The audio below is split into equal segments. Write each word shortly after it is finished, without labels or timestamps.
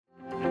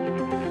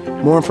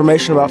More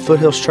information about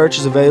Foothills Church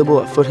is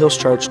available at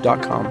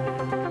foothillschurch.com.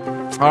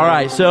 All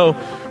right, so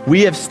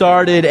we have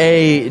started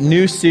a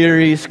new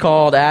series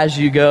called As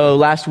You Go.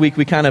 Last week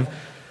we kind of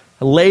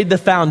laid the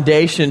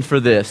foundation for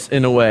this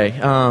in a way.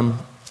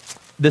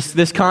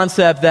 This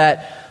concept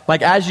that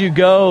like as you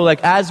go,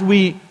 like as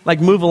we like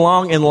move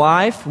along in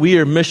life, we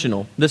are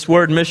missional. This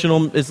word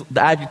missional is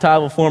the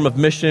adjectival form of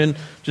mission,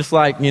 just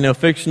like,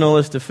 fictional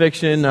is to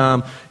fiction.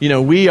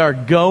 We are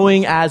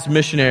going as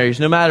missionaries.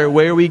 No matter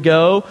where we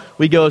go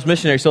as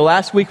missionaries. So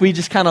last week we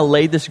just kind of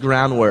laid this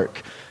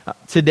groundwork.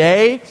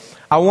 Today,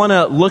 I want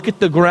to look at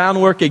the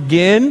groundwork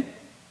again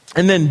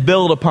and then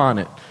build upon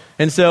it.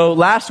 And so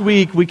last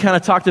week we kind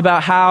of talked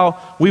about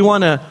how we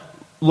want to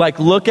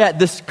look at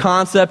this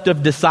concept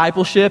of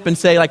discipleship and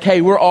say hey,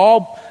 we're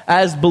all,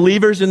 as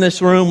believers in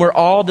this room, we're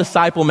all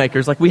disciple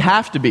makers. We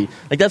have to be.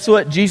 That's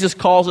what Jesus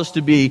calls us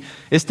to be,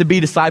 is to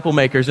be disciple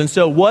makers. And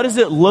so what does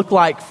it look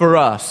like for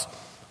us?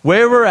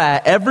 Where we're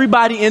at,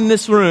 everybody in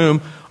this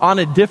room on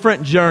a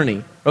different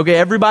journey. Okay,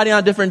 everybody on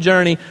a different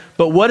journey,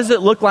 but what does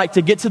it look like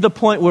to get to the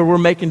point where we're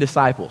making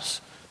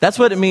disciples? That's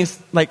what it means,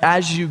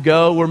 as you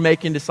go, we're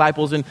making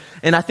disciples. And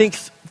I think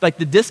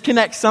the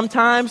disconnect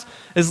sometimes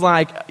is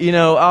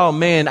oh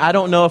man, I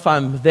don't know if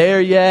I'm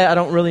there yet. I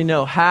don't really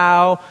know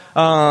how.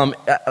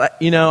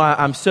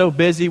 I'm so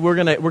busy. We're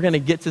gonna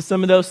get to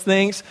some of those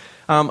things.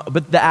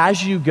 But the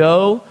as you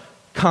go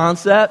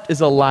concept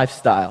is a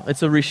lifestyle.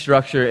 It's a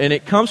restructure, and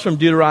it comes from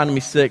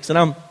Deuteronomy 6. And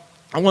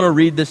I want to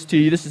read this to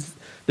you. This is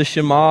the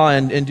Shema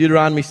and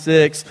Deuteronomy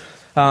 6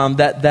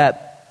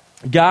 that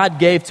God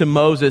gave to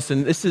Moses,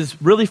 and this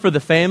is really for the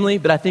family,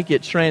 but I think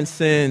it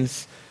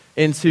transcends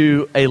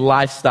into a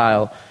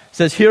lifestyle. It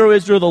says, "Hear, O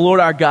Israel, the Lord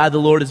our God, the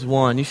Lord is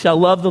one. You shall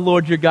love the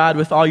Lord your God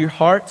with all your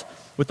heart,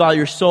 with all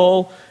your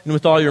soul, and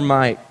with all your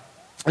might.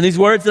 And these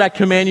words that I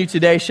command you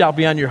today shall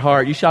be on your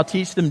heart. You shall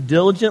teach them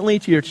diligently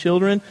to your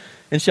children,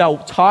 and shall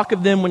talk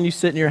of them when you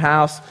sit in your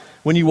house,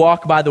 when you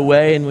walk by the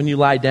way, and when you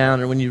lie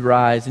down, or when you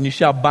rise. And you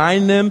shall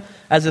bind them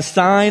as a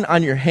sign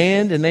on your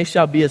hand, and they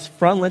shall be as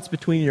frontlets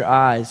between your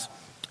eyes.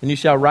 And you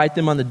shall write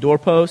them on the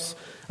doorposts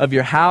of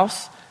your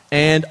house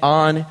and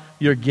on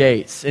your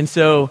gates." And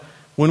so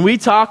when we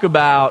talk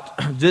about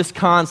this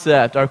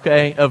concept,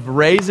 okay, of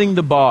raising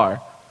the bar,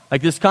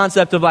 this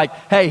concept of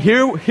hey,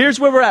 here's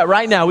where we're at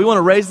right now. We want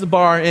to raise the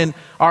bar in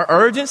our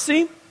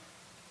urgency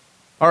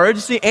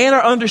and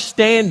our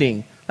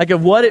understanding,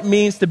 of what it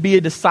means to be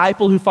a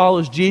disciple who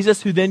follows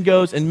Jesus, who then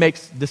goes and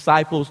makes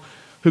disciples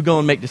who go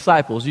and make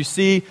disciples. You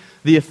see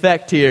the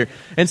effect here.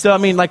 And so,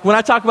 when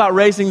I talk about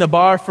raising the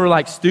bar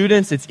for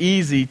students, it's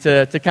easy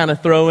to kind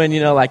of throw in,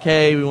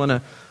 hey, we want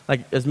to,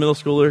 as middle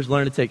schoolers,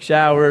 learn to take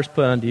showers,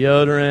 put on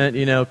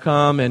deodorant,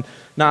 come and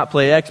not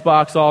play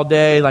Xbox all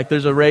day.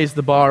 There's a raise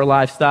the bar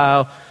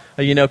lifestyle,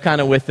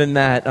 kind of within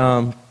that,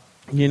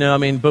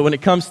 but when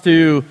it comes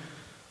to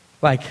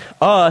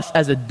us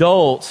as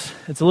adults,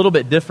 it's a little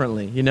bit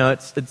differently.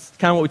 It's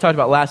kind of what we talked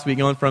about last week,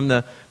 going from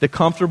the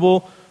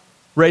comfortable,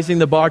 raising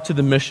the bar to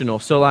the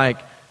missional. So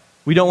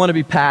we don't want to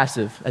be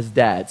passive as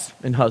dads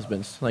and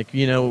husbands.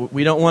 We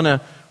don't want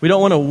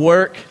to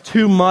work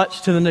too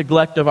much to the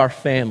neglect of our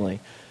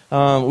family.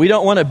 We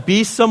don't want to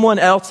be someone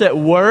else at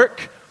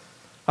work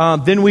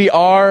than we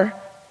are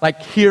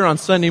here on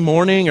Sunday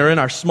morning or in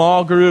our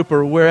small group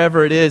or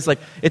wherever it is.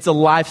 It's a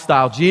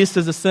lifestyle. Jesus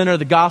is the center,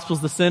 the gospel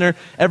is the center.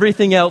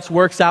 Everything else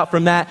works out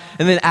from that.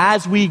 And then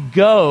as we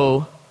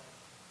go,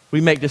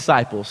 we make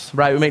disciples,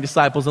 right? We make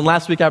disciples. And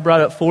last week I brought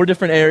up 4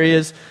 different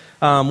areas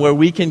where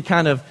we can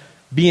kind of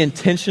be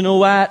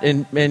intentional at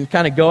and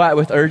kind of go at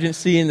with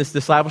urgency in this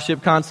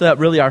discipleship concept.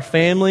 Really, our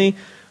family.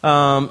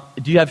 Do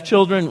you have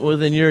children? Well,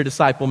 then you're a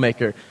disciple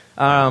maker.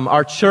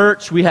 Our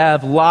church, we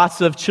have lots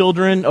of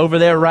children over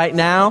there right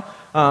now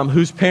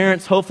whose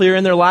parents hopefully are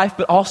in their life,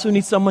 but also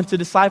need someone to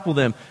disciple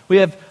them. We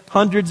have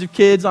hundreds of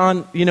kids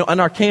on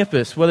our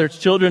campus, whether it's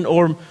children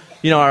or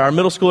our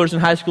middle schoolers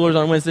and high schoolers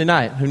on Wednesday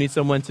night who need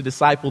someone to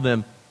disciple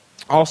them.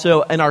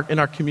 Also in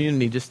our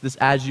community, just this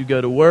as you go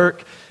to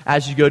work,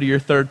 as you go to your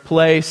third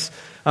place,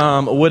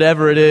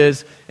 whatever it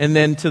is, and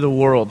then to the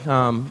world.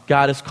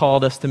 God has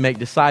called us to make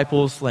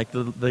disciples.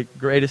 The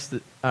greatest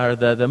or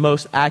the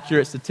most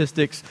accurate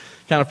statistics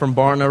kind of from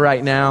Barna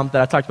right now that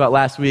I talked about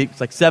last week.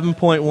 It's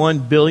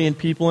 7.1 billion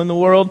people in the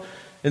world,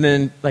 and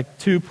then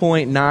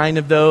 2.9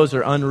 of those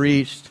are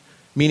unreached,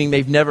 meaning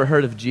they've never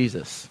heard of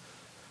Jesus.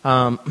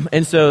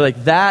 And so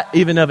that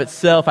even of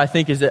itself, I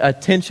think, is a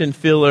tension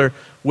filler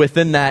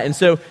within that. And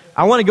so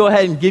I want to go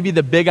ahead and give you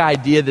the big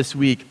idea this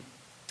week.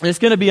 And it's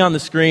going to be on the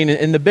screen.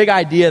 And the big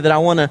idea that I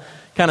want to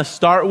kind of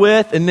start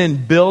with and then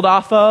build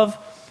off of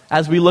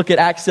as we look at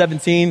Acts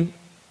 17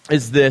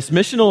 is this.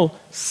 Missional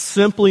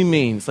simply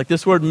means,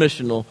 this word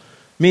missional,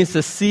 means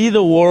to see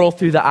the world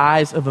through the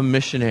eyes of a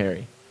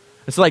missionary.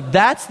 It's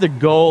that's the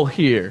goal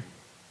here,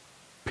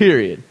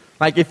 period.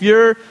 If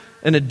you're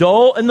an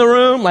adult in the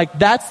room,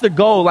 that's the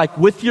goal.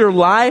 With your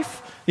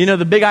life,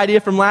 the big idea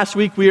from last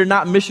week, we are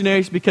not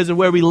missionaries because of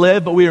where we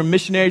live, but we are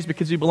missionaries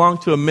because we belong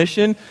to a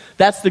mission.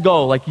 That's the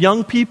goal.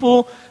 Young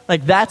people,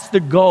 that's the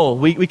goal.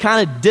 We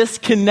kind of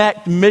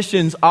disconnect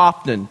missions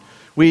often.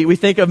 We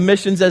think of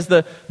missions as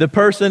the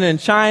person in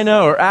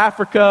China or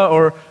Africa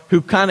or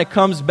who kind of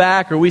comes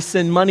back or we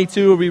send money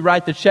to or we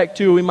write the check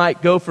to or we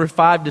might go for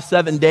 5 to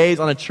 7 days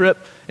on a trip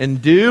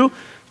and do.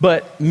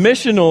 But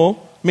missional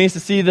means to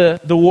see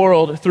the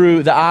world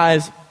through the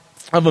eyes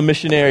of a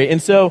missionary.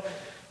 And so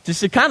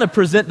just to kind of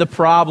present the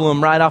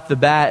problem right off the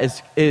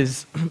bat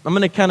is I'm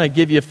going to kind of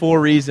give you 4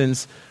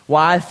 reasons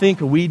why I think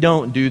we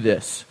don't do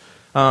this.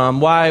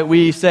 Why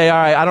we say, all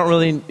right, I don't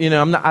really,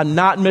 I'm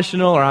not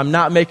missional or I'm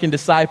not making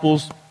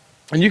disciples.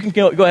 And you can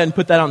go ahead and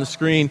put that on the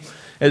screen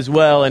as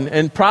well.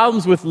 And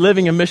problems with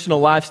living a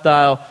missional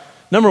lifestyle,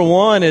 number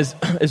 1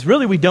 is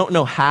really we don't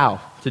know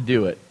how to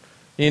do it.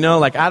 I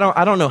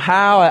don't know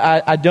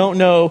how. I don't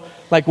know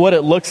like what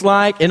it looks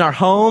like in our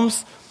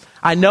homes.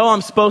 I know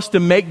I'm supposed to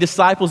make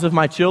disciples of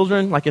my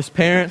children, like as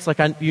parents,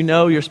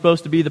 you're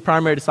supposed to be the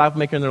primary disciple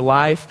maker in their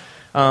life.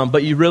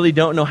 But you really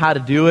don't know how to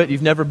do it.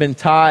 You've never been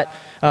taught.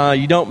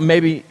 You don't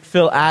maybe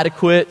feel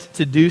adequate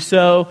to do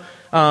so.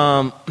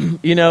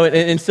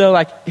 And so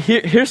like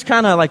here's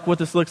kind of like what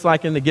this looks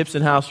like in the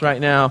Gibson house right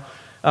now.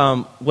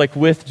 Like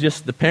with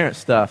just the parent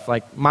stuff.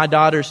 Like my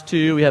daughter's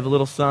 2, we have a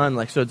little son.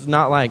 Like, so it's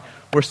not like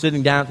we're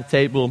sitting down at the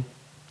table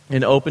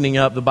and opening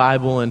up the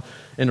Bible and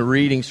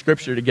reading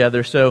scripture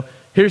together. So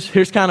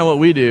here's kind of what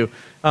we do.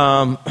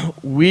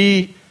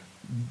 We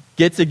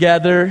get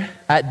together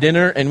at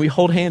dinner and we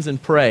hold hands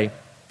and pray.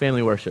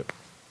 Family worship.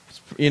 It's,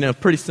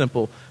 pretty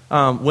simple.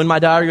 When my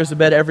daughter goes to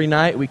bed every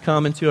night, we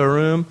come into a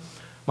room,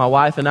 my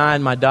wife and I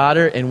and my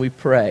daughter, and we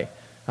pray.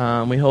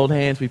 We hold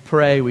hands, we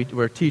pray.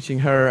 We're teaching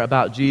her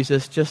about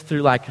Jesus just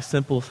through like a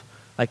simple,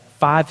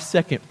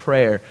 5-second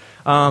prayer.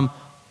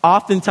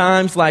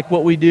 Oftentimes, like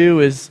what we do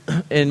is,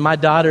 and my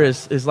daughter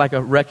is like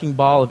a wrecking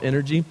ball of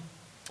energy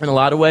in a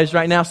lot of ways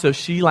right now. So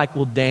she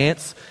will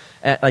dance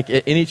at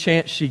any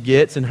chance she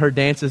gets, and her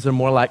dances are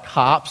more like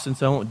hops, and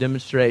so I won't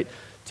demonstrate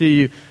to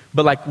you.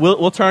 But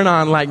we'll turn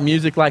on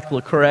music like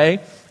Lecrae,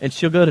 and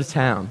she'll go to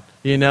town,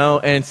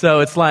 And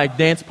so it's like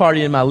dance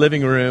party in my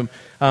living room.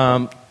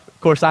 Of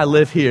course, I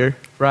live here,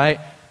 right?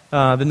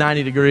 The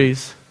 90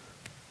 Degrees.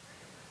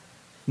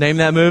 Name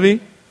that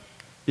movie?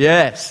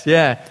 Yes,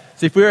 yeah.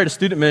 See, if we were at a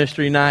student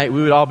ministry night,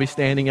 we would all be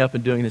standing up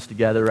and doing this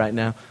together right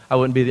now. I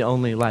wouldn't be the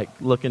only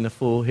looking the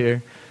fool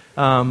here.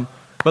 But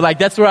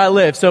that's where I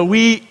live. So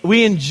we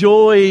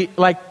enjoy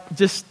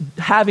just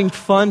having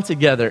fun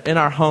together in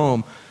our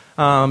home.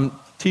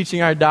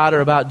 Teaching our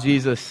daughter about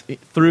Jesus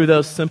through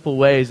those simple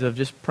ways of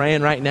just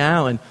praying right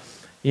now and,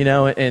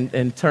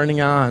 and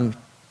turning on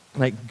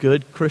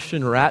good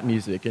Christian rap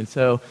music. And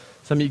so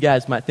some of you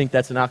guys might think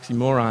that's an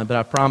oxymoron, but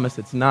I promise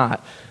it's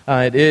not.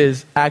 It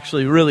is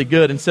actually really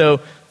good. And so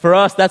for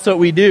us, that's what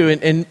we do.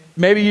 And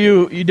maybe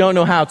you don't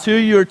know how to,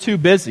 you're too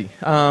busy.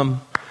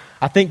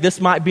 I think this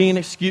might be an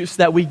excuse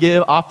that we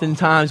give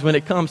oftentimes when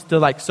it comes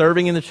to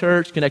serving in the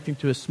church, connecting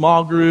to a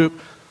small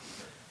group.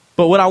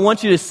 But what I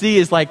want you to see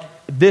is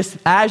this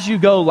as you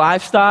go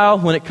lifestyle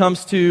when it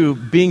comes to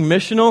being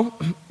missional.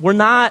 We're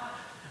not,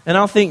 and I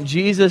don't think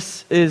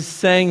Jesus is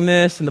saying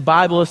this and the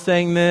Bible is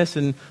saying this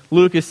and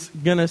Luke is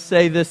going to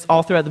say this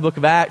all throughout the book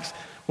of Acts.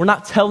 We're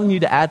not telling you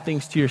to add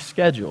things to your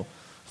schedule.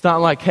 It's not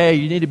like, hey,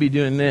 you need to be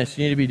doing this,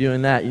 you need to be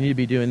doing that, you need to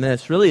be doing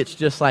this. Really, it's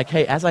just like,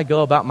 hey, as I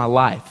go about my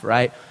life,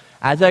 right?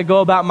 As I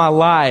go about my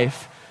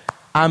life,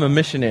 I'm a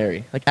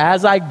missionary.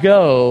 As I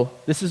go,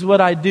 this is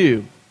what I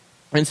do.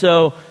 And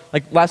so,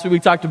 last week we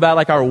talked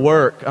about our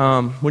work.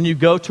 When you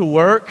go to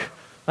work,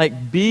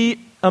 be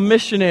a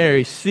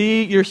missionary.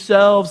 See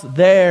yourselves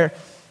there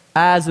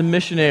as a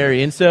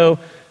missionary. And so,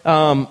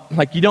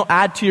 you don't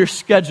add to your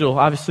schedule,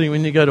 obviously,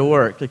 when you go to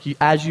work.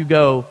 As you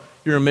go,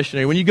 you're a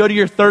missionary. When you go to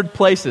your third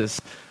places,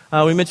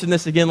 we mentioned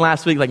this again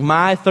last week.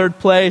 My third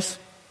place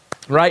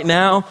right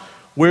now,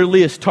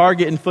 weirdly, is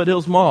Target and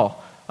Foothills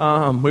Mall.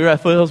 We were at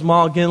Foothills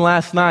Mall again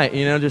last night,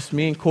 just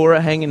me and Cora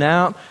hanging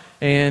out.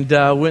 And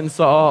went and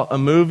saw a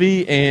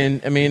movie,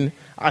 and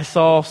I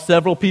saw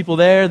several people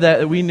there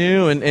that we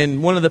knew,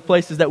 and one of the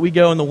places that we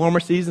go in the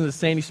warmer season is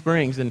Sandy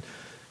Springs, and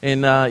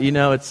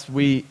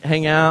we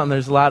hang out, and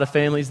there's a lot of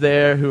families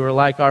there who are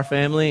like our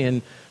family,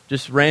 and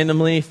just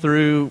randomly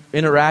through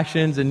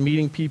interactions and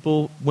meeting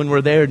people when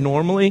we're there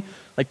normally,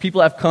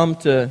 people have come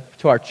to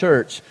our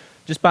church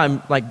just by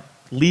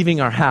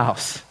leaving our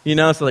house,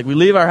 so we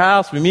leave our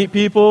house, we meet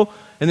people,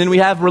 and then we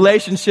have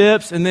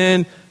relationships, and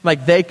then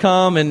they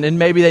come and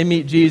maybe they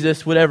meet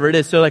Jesus, whatever it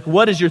is. So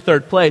what is your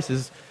third place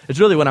is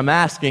really what I'm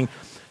asking.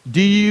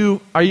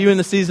 Are you in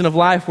the season of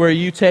life where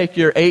you take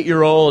your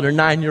 8-year-old or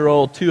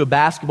 9-year-old to a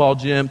basketball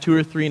gym 2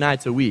 or 3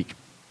 nights a week?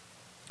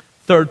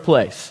 Third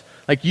place.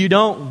 You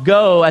don't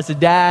go as a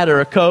dad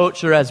or a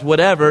coach or as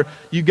whatever.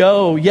 You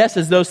go, yes,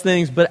 as those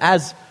things, but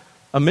as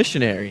a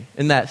missionary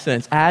in that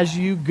sense. As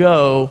you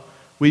go,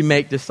 we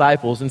make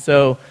disciples. And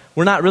so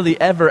we're not really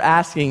ever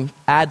asking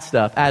add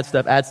stuff.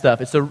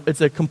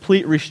 It's a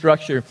complete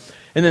restructure.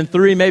 And then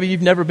 3, maybe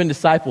you've never been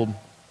discipled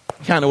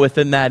kind of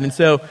within that. And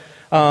so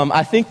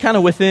I think kind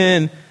of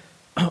within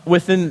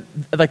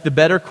the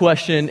better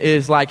question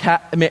is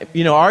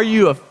are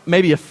you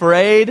maybe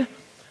afraid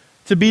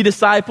to be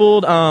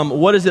discipled?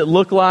 What does it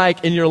look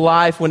like in your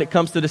life when it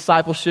comes to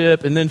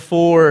discipleship? And then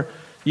 4,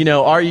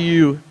 are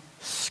you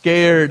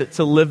scared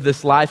to live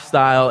this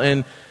lifestyle?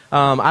 And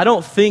I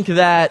don't think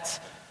that,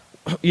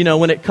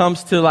 when it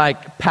comes to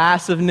like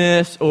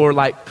passiveness or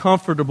like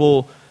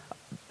comfortable,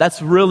 that's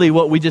really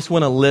what we just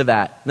want to live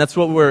at. And that's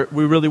what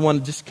we really want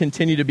to just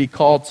continue to be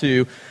called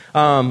to.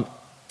 And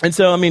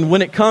so,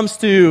 when it comes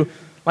to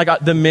like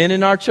the men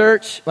in our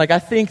church, like I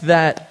think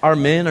that our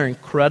men are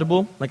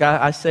incredible. Like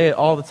I say it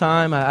all the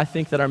time. I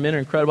think that our men are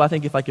incredible. I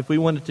think if we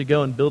wanted to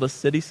go and build a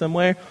city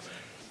somewhere,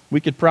 we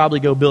could probably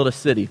go build a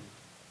city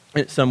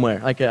somewhere.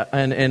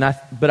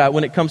 But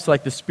when it comes to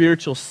like the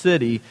spiritual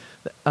city,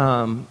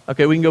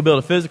 okay, we can go build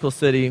a physical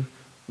city,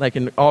 like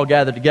and all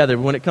gather together.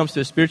 But when it comes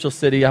to a spiritual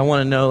city, I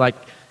want to know like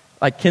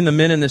can the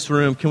men in this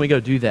room, can we go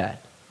do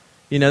that?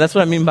 That's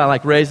what I mean by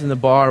like raising the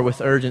bar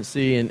with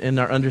urgency and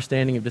our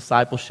understanding of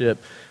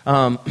discipleship.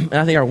 And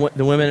I think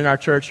the women in our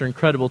church are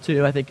incredible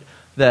too. I think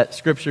that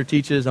Scripture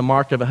teaches a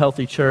mark of a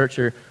healthy church,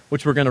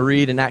 which we're going to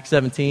read in Acts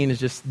 17, is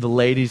just the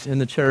ladies in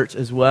the church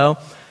as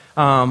well.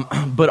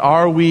 But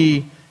are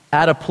we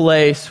at a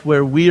place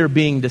where we are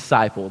being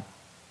discipled?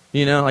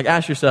 Like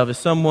ask yourself, is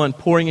someone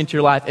pouring into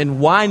your life? And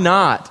why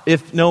not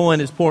if no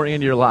one is pouring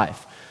into your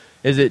life?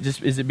 Is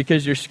it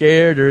because you're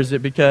scared, or is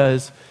it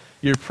because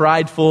you're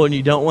prideful and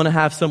you don't want to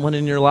have someone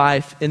in your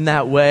life in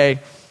that way?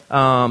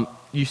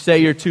 You say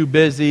you're too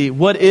busy.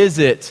 What is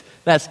it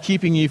that's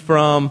keeping you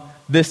from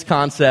this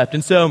concept?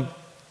 And so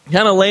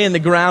kind of laying the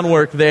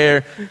groundwork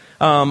there.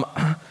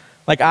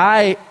 Like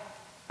a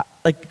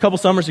couple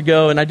summers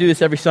ago, and I do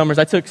this every summer,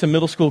 I took some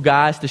middle school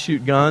guys to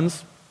shoot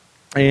guns.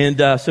 And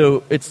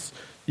so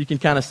you can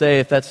kind of say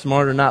if that's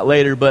smart or not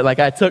later, but like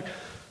I took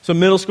some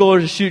middle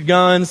schoolers to shoot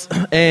guns,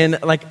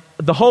 and like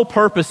the whole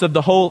purpose of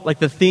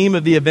the theme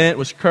of the event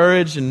was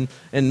courage and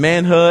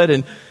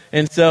manhood.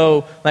 And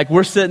so like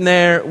we're sitting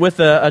there with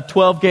a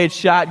 12 gauge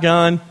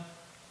shotgun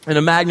and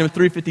a Magnum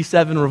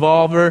 357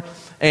 revolver,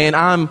 and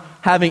I'm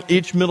having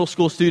each middle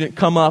school student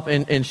come up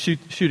and shoot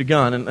a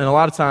gun. And a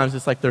lot of times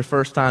it's like their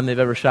first time they've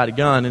ever shot a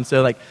gun. And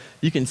so like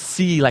you can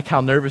see like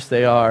how nervous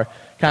they are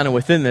kind of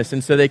within this.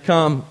 And so they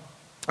come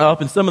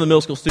up, and some of the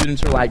middle school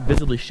students are like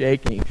visibly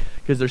shaking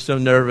because they're so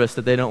nervous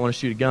that they don't want to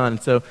shoot a gun.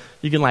 And so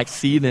you can like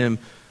see them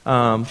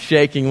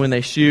shaking when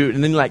they shoot.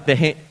 And then like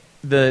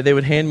they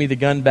would hand me the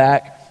gun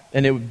back,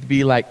 and it would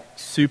be like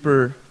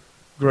super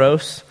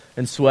gross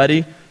and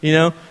sweaty,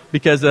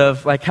 because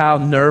of like how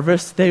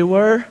nervous they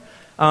were.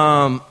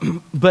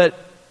 But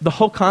the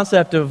whole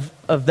concept of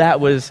that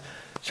was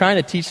trying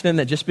to teach them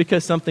that just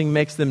because something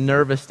makes them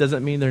nervous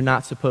doesn't mean they're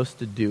not supposed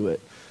to do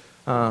it.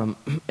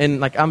 And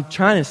like I'm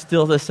trying to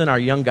instill this in our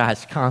young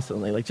guys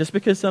constantly. Like just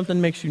because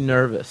something makes you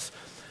nervous,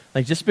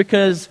 like just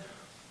because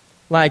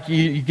like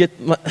you get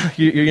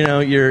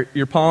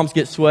your palms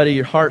get sweaty,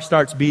 your heart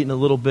starts beating a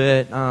little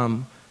bit,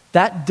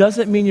 that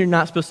doesn't mean you're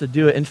not supposed to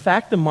do it. In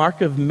fact, the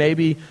mark of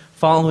maybe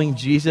following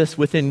Jesus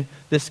within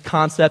this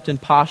concept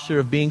and posture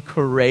of being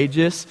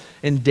courageous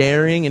and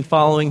daring and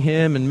following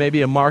him, and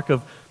maybe a mark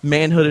of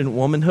manhood and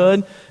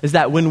womanhood, is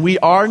that when we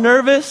are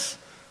nervous,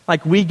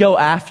 like we go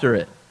after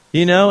it.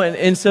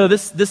 And so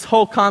this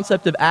whole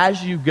concept of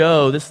as you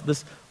go,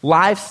 this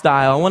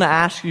lifestyle, I want to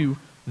ask you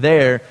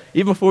there,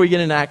 even before we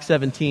get into Acts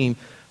 17,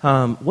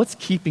 what's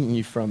keeping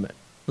you from it?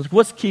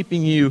 What's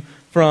keeping you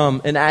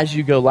from an as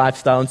you go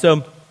lifestyle? And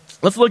so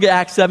let's look at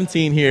Acts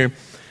 17 here.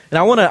 And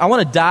I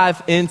want to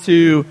dive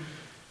into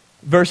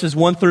verses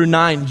 1 through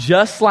 9,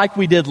 just like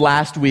we did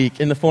last week,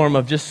 in the form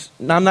of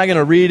I'm not going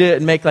to read it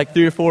and make like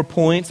 3 or 4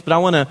 points, but I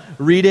want to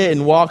read it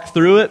and walk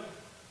through it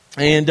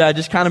and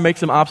just kind of make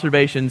some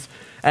observations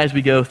as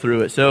we go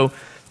through it. So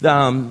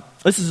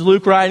this is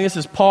Luke writing. This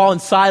is Paul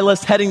and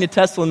Silas heading to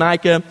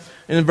Thessalonica.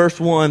 And in verse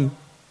 1,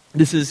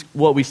 this is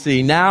what we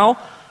see. Now,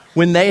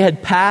 when they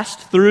had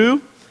passed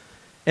through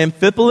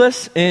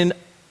Amphipolis and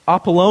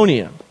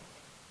Apollonia,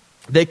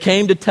 they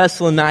came to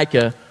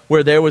Thessalonica,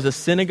 where there was a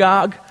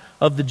synagogue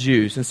of the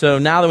Jews. And so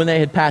now that when they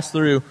had passed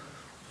through,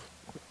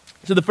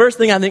 so the first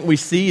thing I think we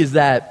see is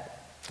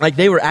that like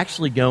they were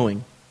actually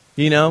going.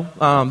 They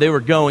were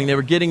going. They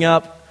were getting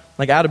up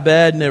like out of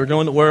bed, and they were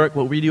going to work,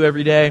 what we do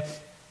every day.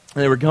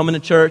 And they were coming to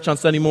church on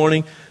Sunday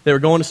morning. They were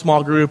going to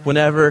small group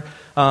whenever.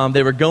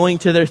 They were going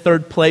to their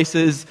third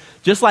places,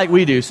 just like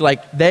we do. So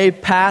like they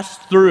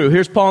passed through.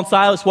 Here's Paul and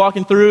Silas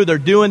walking through. They're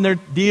doing their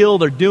deal.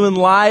 They're doing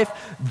life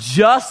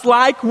just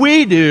like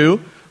we do,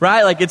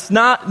 right? Like it's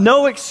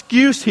no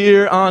excuse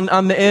here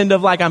on the end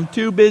of like I'm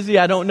too busy.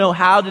 I don't know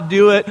how to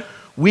do it.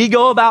 We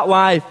go about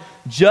life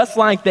just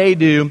like they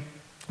do.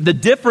 The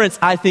difference,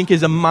 I think,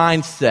 is a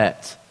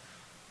mindset.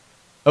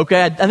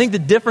 Okay, I think the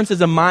difference is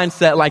a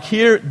mindset. Like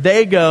here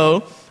they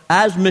go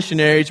as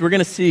missionaries. We're going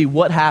to see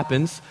what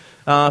happens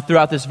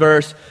throughout this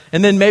verse.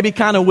 And then maybe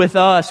kind of with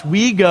us,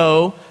 we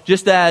go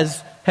just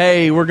as,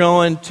 hey, we're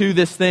going to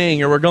this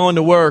thing, or we're going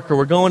to work, or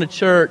we're going to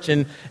church,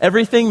 and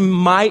everything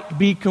might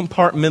be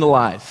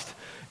compartmentalized.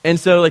 And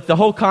so like the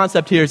whole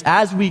concept here is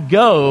as we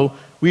go,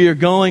 we are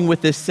going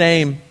with this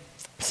same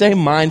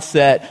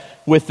mindset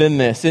within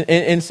this.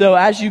 And so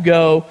as you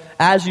go,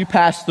 as you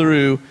pass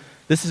through,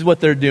 this is what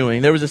they're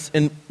doing.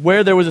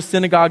 Where there was a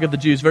synagogue of the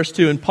Jews, verse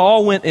 2, and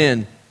Paul went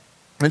in.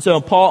 And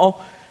so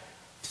Paul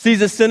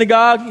sees a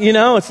synagogue,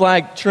 it's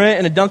like Trent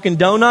and a Dunkin'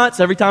 Donuts.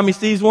 Every time he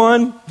sees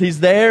one,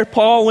 he's there.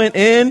 Paul went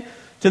in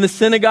to the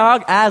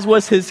synagogue, as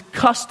was his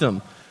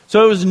custom.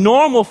 So it was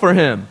normal for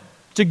him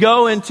to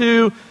go and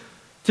do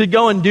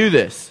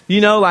this.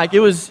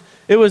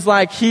 It was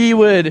like he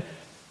would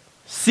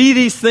see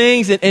these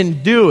things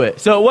and do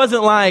it. So it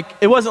wasn't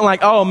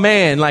like, oh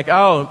man,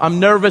 I'm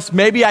nervous.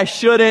 Maybe I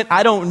shouldn't.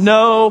 I don't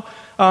know.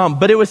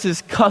 But it was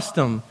his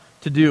custom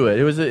to do it.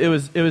 It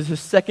was his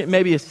second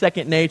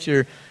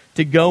nature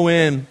to go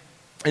in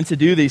and to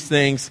do these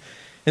things.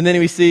 And then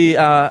we see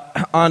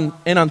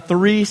on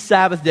 3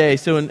 Sabbath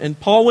days. So and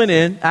Paul went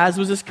in, as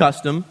was his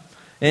custom,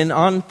 and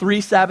on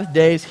 3 Sabbath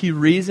days he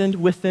reasoned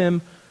with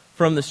them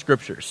from the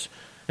scriptures.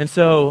 And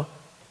so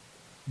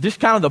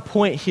just kind of the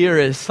point here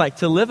is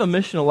to live a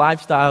missional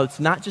lifestyle. It's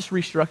not just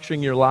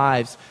restructuring your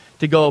lives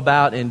to go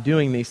about and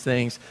doing these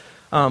things,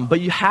 but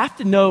you have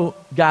to know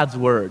God's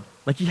word.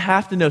 You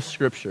have to know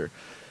scripture.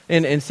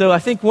 And so I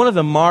think one of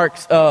the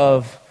marks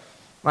of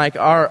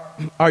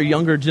our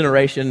younger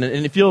generation,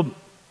 and if you'll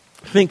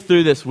think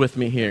through this with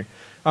me here,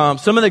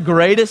 some of the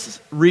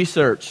greatest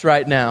research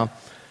right now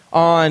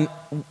on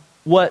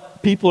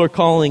what people are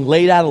calling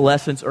late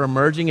adolescents or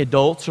emerging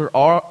adults are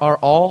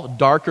all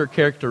darker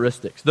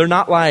characteristics. They're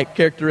not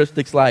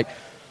characteristics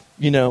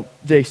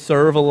they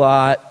serve a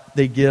lot,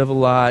 they give a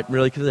lot,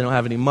 really because they don't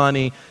have any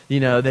money.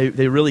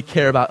 They really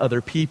care about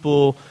other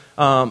people.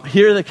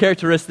 Here are the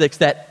characteristics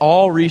that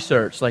all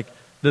research,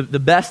 the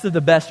best of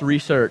the best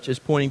research is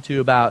pointing to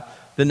about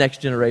the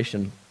next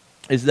generation,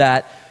 is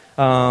that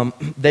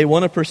they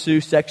want to pursue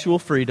sexual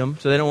freedom,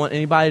 so they don't want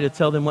anybody to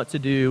tell them what to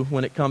do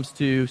when it comes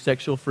to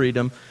sexual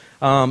freedom.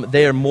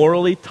 They are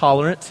morally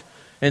tolerant,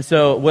 and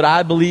so what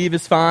I believe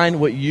is fine,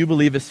 what you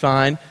believe is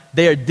fine.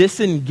 They are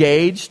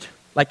disengaged,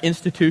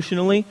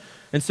 institutionally,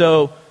 and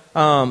so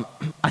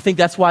I think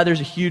that's why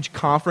there's a huge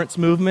conference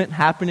movement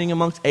happening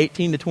amongst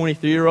 18 to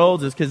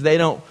 23-year-olds, is because they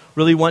don't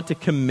really want to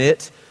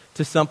commit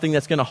to something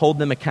that's going to hold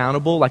them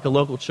accountable, like a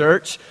local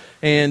church.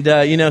 And,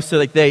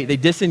 so they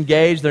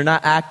disengage. They're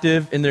not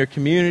active in their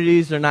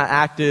communities. They're not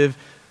active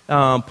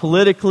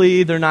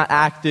politically. They're not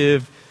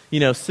active,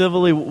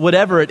 civilly,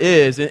 whatever it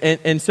is.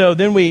 And so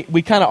then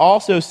we kind of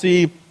also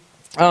see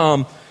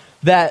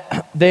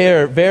that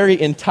they're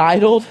very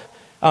entitled.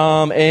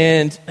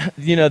 And,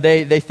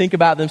 they think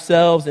about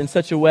themselves in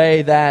such a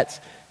way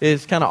that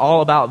is kind of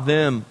all about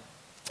them.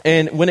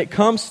 And when it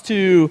comes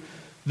to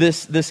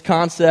this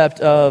concept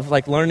of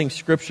learning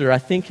scripture, I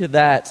think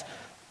that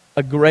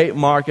a great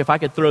mark, if I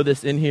could throw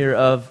this in here,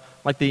 of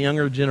the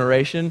younger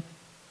generation,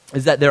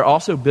 is that they're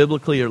also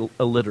biblically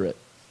illiterate.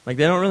 They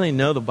don't really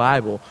know the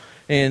Bible.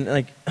 And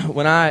and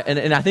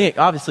I think it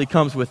obviously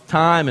comes with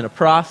time and a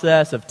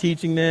process of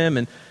teaching them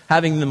and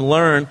having them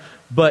learn.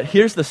 But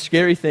here's the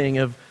scary thing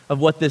of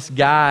what this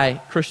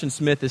guy, Christian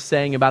Smith, is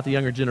saying about the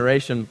younger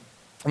generation.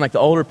 And the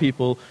older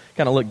people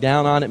kind of look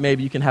down on it.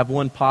 Maybe you can have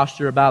one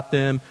posture about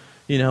them,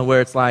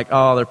 where it's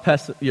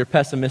you're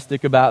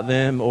pessimistic about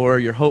them or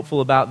you're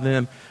hopeful about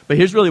them. But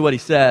here's really what he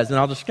says, and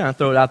I'll just kind of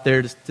throw it out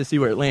there to see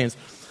where it lands.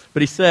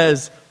 But he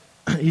says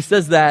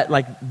that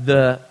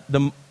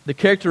the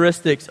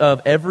characteristics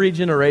of every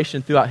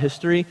generation throughout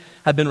history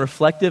have been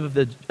reflective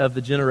of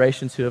the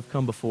generations who have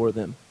come before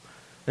them.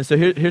 And so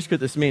here's what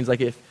this means.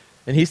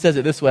 And he says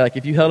it this way,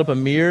 if you held up a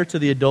mirror to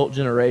the adult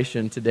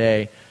generation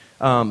today,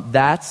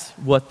 that's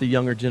what the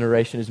younger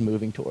generation is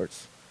moving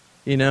towards.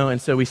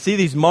 And so we see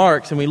these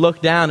marks and we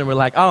look down and we're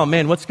like, oh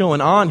man, what's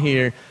going on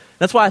here?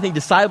 That's why I think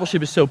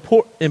discipleship is so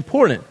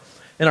important.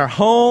 In our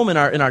home, in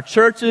our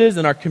churches,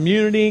 in our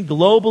community,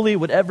 globally,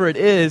 whatever it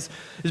is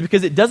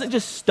because it doesn't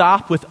just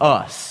stop with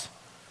us,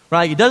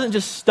 right? It doesn't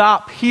just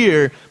stop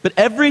here, but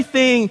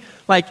everything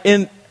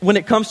when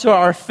it comes to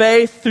our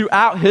faith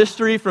throughout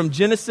history, from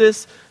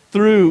Genesis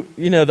through,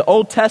 the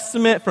Old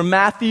Testament, from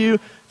Matthew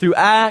through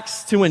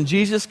Acts to when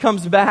Jesus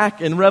comes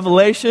back in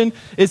Revelation,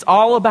 is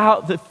all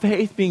about the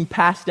faith being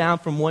passed down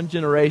from one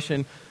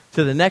generation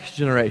to the next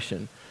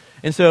generation.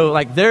 And so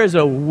there is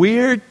a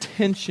weird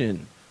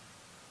tension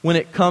when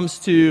it comes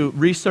to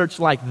research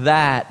like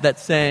that,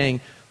 that's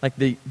saying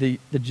the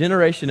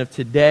generation of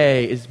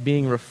today is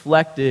being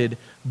reflected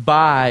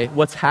by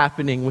what's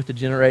happening with the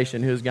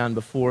generation who has gone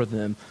before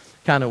them,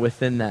 kind of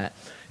within that.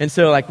 And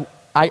so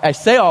I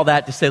say all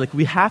that to say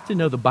we have to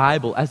know the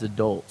Bible as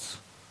adults.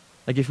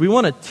 If we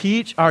want to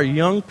teach our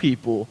young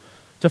people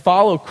to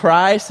follow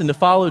Christ and to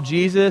follow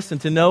Jesus and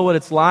to know what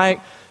it's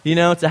like,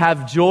 to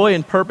have joy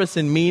and purpose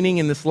and meaning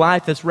in this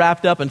life that's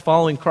wrapped up in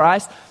following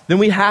Christ, then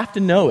we have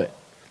to know it.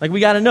 We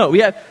got to know it. We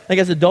have,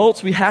 as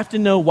adults, we have to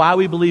know why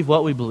we believe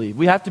what we believe.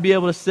 We have to be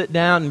able to sit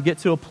down and get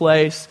to a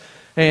place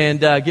and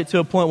get to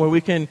a point where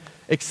we can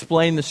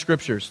explain the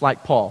scriptures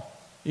like Paul.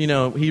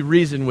 He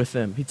reasoned with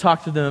them. He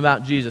talked to them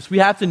about Jesus. We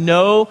have to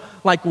know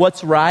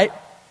what's right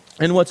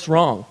and what's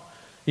wrong.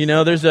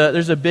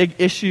 There's a big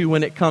issue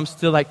when it comes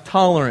to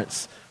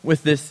tolerance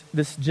with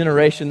this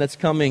generation that's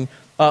coming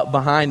up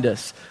behind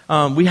us.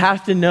 We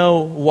have to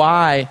know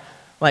why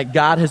like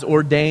God has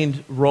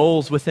ordained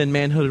roles within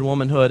manhood and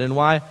womanhood, and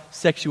why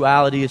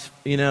sexuality is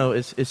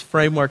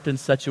frameworked in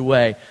such a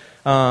way.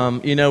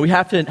 We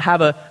have to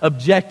have an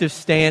objective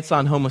stance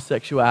on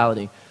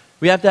homosexuality.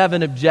 We have to have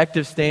an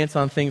objective stance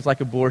on things like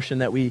abortion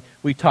that we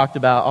talked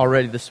about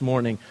already this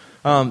morning.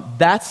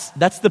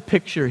 That's the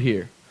picture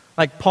here.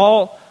 Like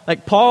Paul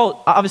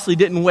obviously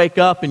didn't wake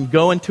up and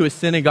go into a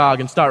synagogue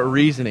and start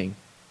reasoning.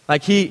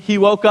 Like he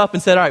woke up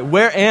and said, all right,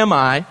 where am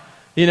I?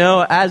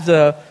 As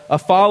a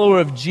follower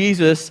of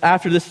Jesus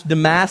after this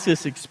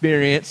Damascus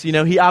experience,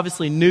 he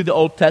obviously knew the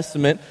Old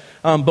Testament.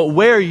 But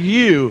where are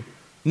you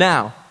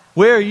now?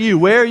 Where are you?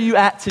 Where are you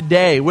at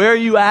today? Where are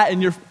you at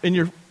in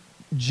your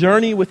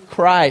journey with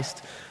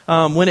Christ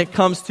when it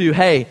comes to,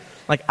 hey,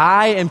 like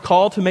I am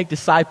called to make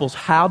disciples.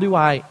 How do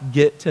I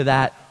get to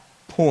that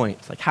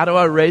point? Like how do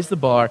I raise the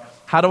bar?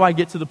 How do I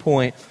get to the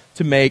point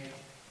to make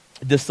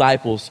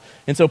disciples?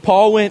 And so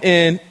Paul went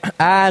in,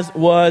 as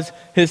was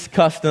his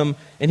custom,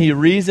 and he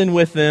reasoned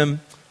with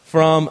them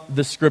from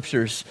the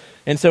scriptures.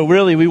 And so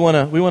really we want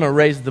to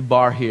raise the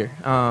bar here,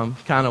 kind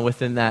of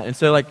within that. And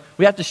so like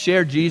we have to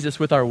share Jesus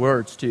with our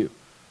words too.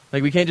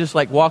 Like we can't just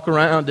like walk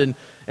around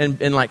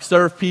and like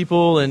serve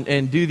people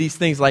and do these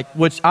things, like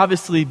which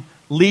obviously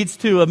leads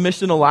to a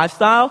missional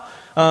lifestyle.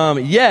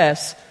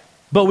 Yes,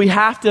 but we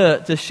have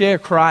to share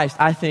Christ,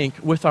 I think,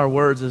 with our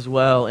words as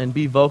well, and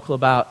be vocal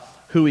about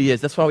who he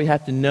is. That's why we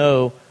have to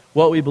know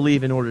what we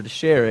believe in order to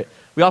share it.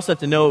 We also have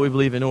to know what we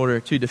believe in order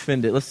to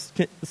defend it. Let's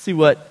see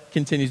what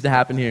continues to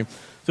happen here.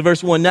 So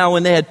verse 1, now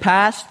when they had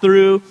passed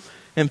through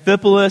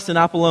Amphipolis and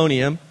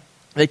Apollonia,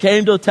 they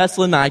came to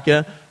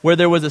Thessalonica, where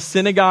there was a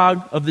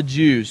synagogue of the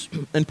Jews.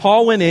 And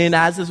Paul went in,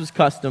 as is his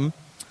custom,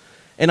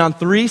 and on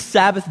 3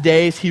 Sabbath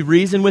days he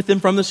reasoned with them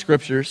from the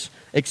scriptures,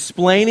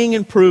 explaining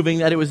and proving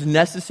that it was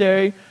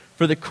necessary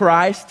for the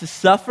Christ to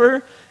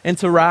suffer and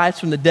to rise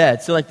from the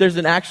dead. So like there's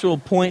an actual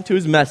point to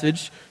his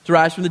message, to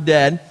rise from the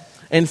dead,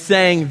 and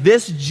saying,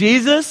 this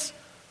Jesus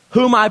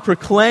whom I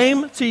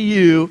proclaim to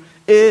you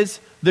is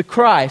the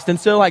Christ. And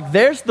so like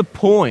there's the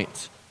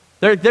point.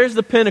 There's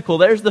the pinnacle.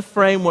 There's the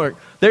framework.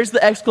 There's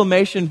the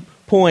exclamation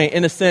point,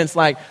 in a sense.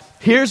 Like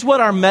here's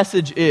what our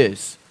message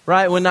is,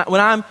 right? When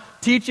I'm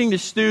teaching to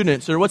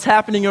students or what's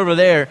happening over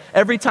there,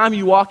 every time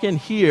you walk in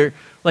here,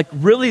 like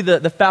really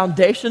the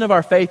foundation of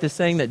our faith is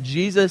saying that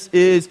Jesus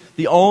is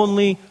the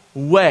only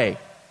way.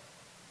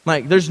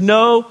 Like there's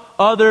no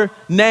other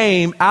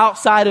name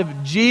outside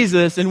of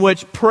Jesus in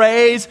which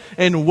praise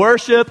and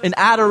worship and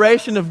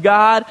adoration of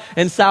God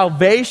and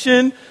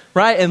salvation,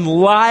 right, and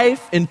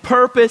life and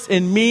purpose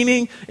and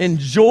meaning and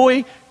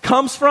joy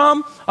comes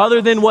from,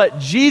 other than what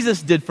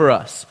Jesus did for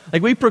us.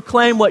 Like we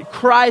proclaim what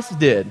Christ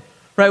did,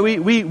 right?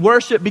 We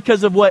worship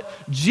because of what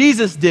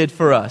Jesus did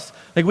for us.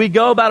 Like we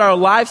go about our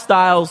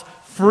lifestyles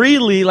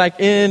freely, like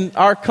in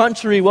our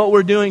country, what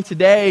we're doing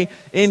today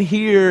in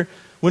here,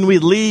 when we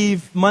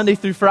leave Monday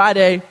through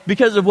Friday,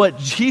 because of what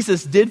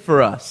Jesus did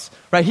for us,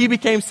 right? He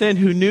became sin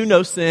who knew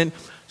no sin,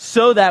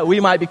 so that we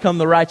might become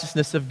the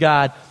righteousness of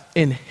God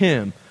in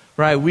him,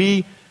 right?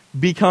 We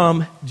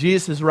become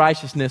Jesus'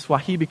 righteousness while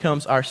he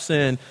becomes our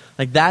sin.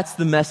 Like that's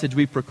the message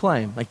we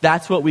proclaim. Like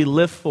that's what we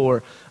live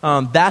for.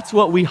 That's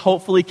what we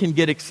hopefully can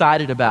get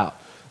excited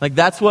about. Like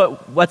that's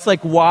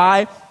like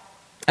why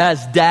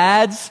as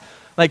dads,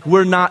 like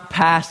we're not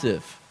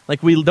passive.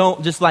 Like we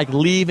don't just like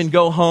leave and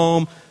go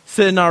home,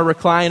 sit in our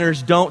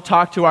recliners, don't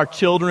talk to our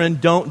children,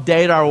 don't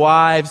date our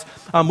wives.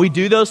 We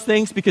do those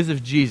things because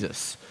of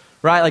Jesus,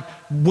 right? Like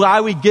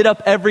why we get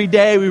up every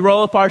day, we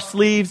roll up our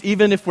sleeves,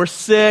 even if we're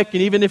sick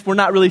and even if we're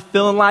not really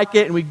feeling like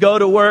it, and we go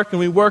to work and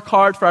we work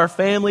hard for our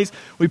families.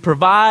 We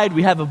provide,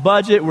 we have a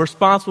budget, we're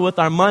responsible with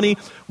our money.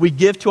 We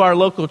give to our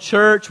local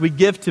church, we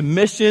give to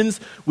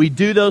missions, we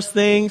do those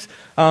things.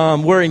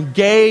 We're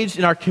engaged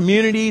in our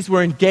communities,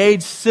 we're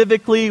engaged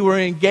civically, we're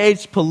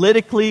engaged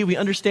politically, we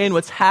understand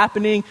what's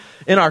happening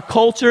in our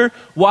culture.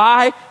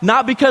 Why?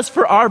 Not because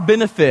for our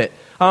benefit,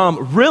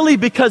 really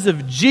because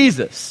of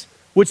Jesus,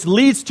 which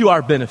leads to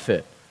our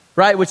benefit,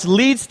 right? Which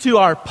leads to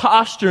our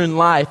posture in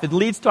life. It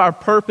leads to our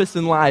purpose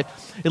in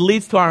life. It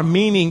leads to our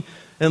meaning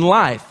in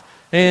life.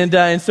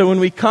 And so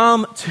when we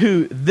come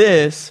to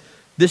this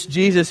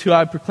Jesus who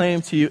I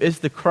proclaim to you is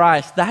the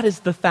Christ, that is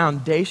the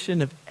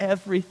foundation of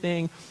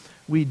everything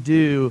we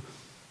do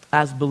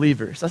as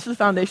believers. That's the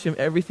foundation of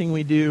everything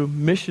we do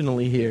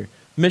missionally here.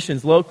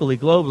 Missions locally,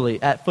 globally,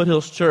 at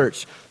Foothills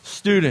Church,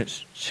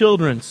 students,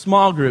 children,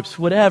 small groups,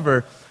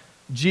 whatever,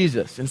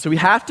 Jesus. And so we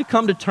have to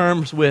come to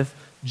terms with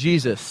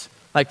Jesus,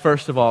 like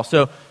first of all.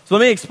 So let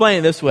me explain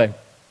it this way.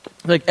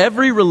 Like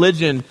every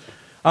religion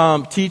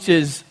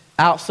teaches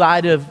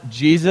outside of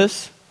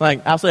Jesus,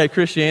 like outside of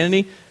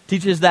Christianity,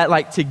 teaches that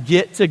like to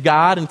get to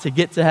God and to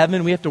get to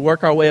heaven, we have to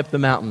work our way up the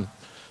mountain.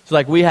 So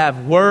like we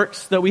have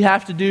works that we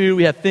have to do,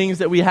 we have things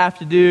that we have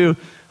to do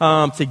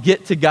to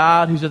get to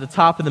God who's at the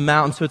top of the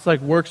mountain. So it's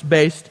like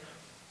works-based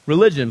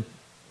religion.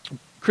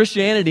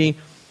 Christianity,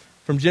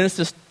 from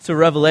Genesis to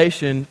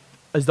Revelation,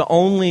 is the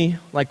only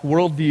like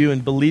worldview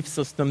and belief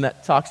system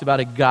that talks about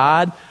a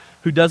God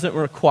who doesn't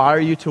require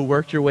you to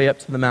work your way up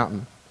to the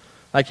mountain.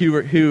 Like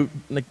who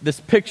like this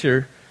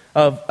picture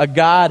of a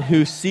God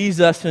who sees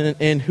us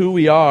in who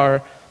we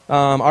are,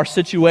 our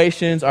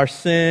situations, our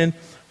sin,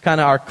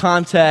 kind of our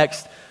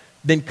context,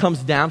 then comes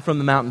down from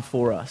the mountain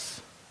for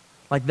us.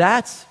 Like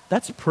that's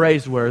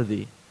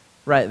praiseworthy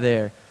right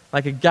there.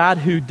 Like a God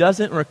who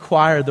doesn't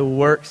require the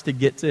works to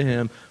get to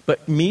him,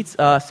 but meets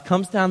us,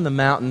 comes down the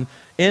mountain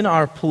in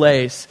our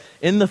place,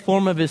 in the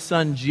form of his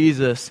son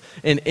Jesus.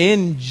 And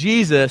in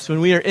Jesus, when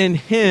we are in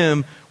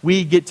him,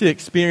 we get to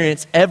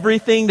experience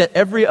everything that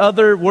every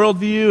other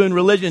worldview and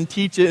religion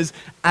teaches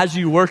as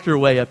you work your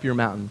way up your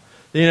mountain.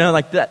 You know,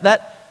 like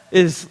that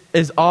is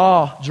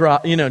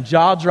jaw-dropping,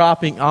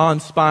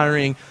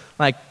 awe-inspiring,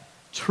 like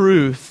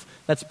truth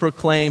that's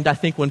proclaimed, I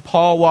think, when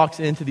Paul walks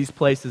into these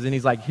places and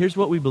he's like, here's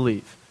what we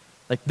believe.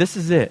 Like, this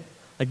is it.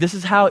 Like, this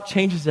is how it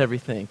changes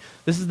everything.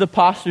 This is the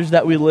postures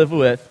that we live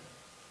with.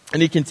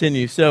 And he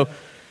continues. So,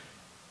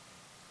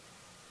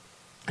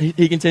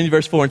 he continued,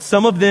 verse 4. And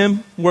some of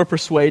them were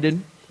persuaded.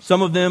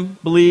 Some of them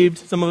believed.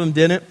 Some of them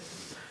didn't.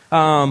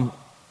 And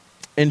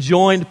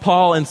joined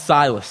Paul and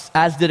Silas,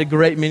 as did a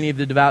great many of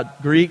the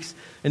devout Greeks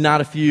and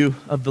not a few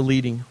of the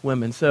leading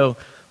women. So,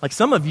 like,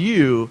 some of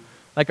you,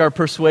 like, are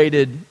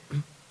persuaded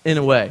in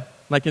a way.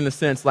 Like, in the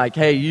sense, like,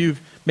 hey, you've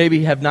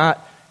maybe have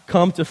not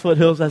come to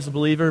Foothills as a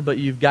believer, but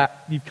you've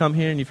come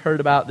here and you've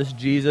heard about this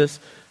Jesus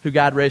who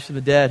God raised from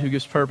the dead, who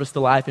gives purpose to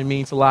life and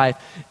meaning to life,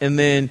 and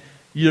then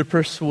you're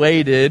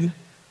persuaded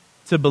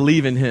to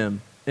believe in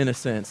him, in a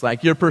sense.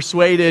 Like, you're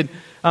persuaded,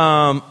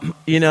 in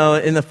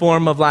the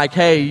form of like,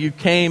 hey, you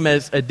came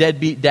as a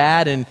deadbeat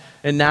dad, and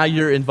now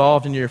you're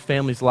involved in your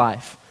family's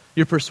life.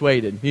 You're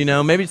persuaded. You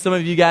know, maybe some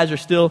of you guys are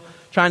still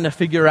trying to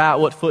figure out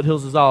what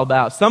Foothills is all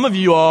about. Some of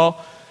you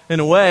all, in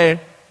a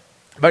way,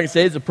 if I can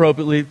say it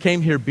appropriately,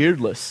 came here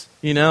beardless,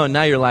 and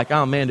now you're like,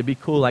 oh man, to be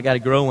cool, I got to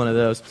grow one of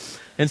those.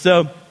 And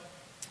so,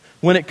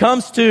 when it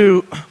comes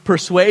to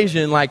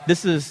persuasion, like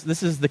this is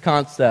the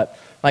concept.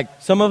 Like,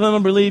 some of them are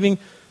believing,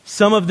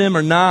 some of them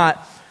are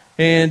not,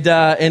 and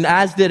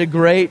as did a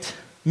great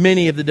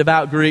many of the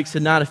devout Greeks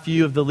and not a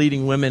few of the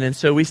leading women. And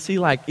so we see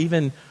like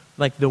even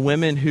like the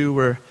women who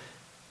were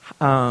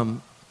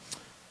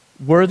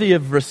worthy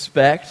of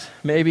respect,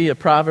 maybe a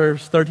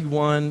Proverbs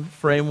 31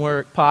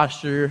 framework,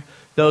 posture,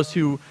 those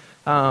who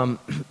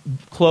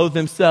clothe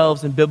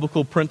themselves in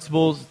biblical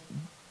principles.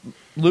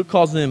 Luke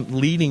calls them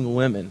leading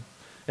women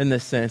in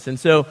this sense. And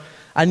so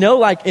I know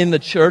like in the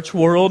church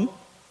world,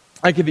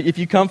 like if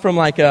you come from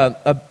like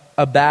a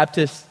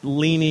Baptist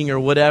leaning or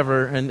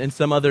whatever, and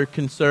some other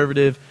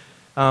conservative,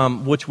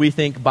 which we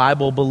think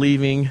Bible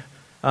believing,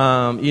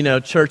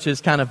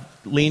 churches kind of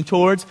lean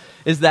towards,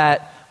 is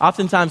that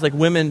oftentimes like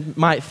women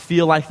might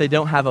feel like they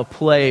don't have a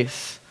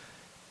place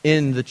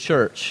in the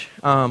church,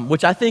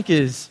 which I think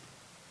is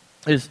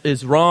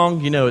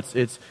wrong.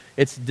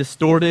 It's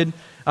distorted.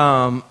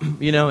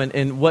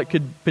 And what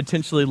could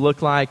potentially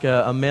look like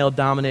a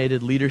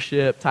male-dominated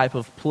leadership type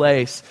of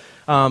place.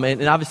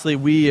 And obviously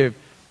we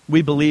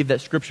believe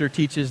that Scripture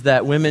teaches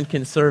that women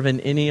can serve in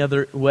any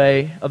other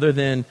way other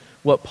than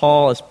what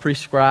Paul has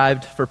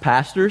prescribed for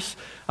pastors.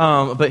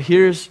 But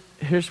here's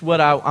what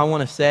I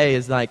want to say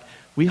is like,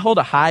 we hold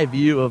a high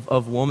view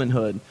of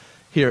womanhood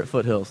here at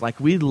Foothills. Like,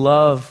 we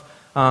love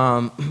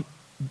the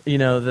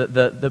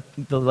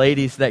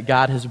ladies that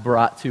God has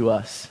brought to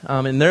us.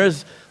 And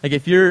there's, like,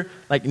 if you're,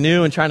 like,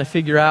 new and trying to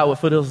figure out what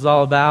Foothills is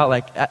all about,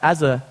 like,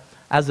 as a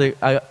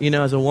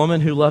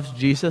woman who loves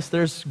Jesus,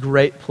 there's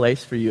great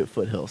place for you at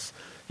Foothills.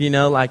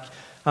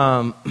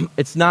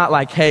 It's not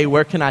like, hey,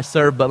 where can I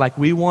serve? But, like,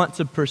 we want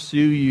to pursue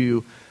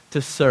you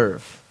to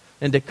serve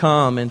and to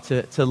come and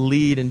to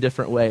lead in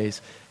different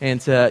ways and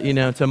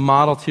to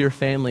model to your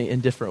family in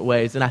different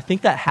ways. And I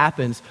think that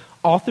happens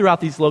all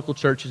throughout these local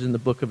churches in the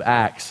book of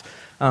Acts.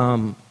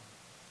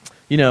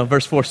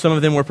 Verse 4, some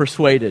of them were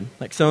persuaded,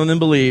 like some of them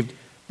believed,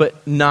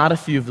 but not a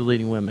few of the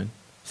leading women.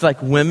 It's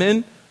like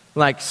women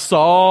like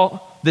saw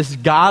this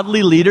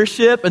godly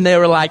leadership and they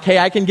were like, hey,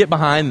 I can get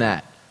behind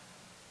that.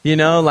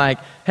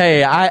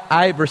 Hey,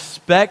 I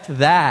respect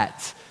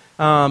that.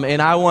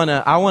 And I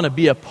want to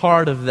be a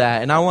part of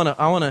that. And I want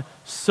to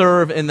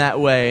serve in that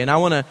way. And I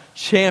want to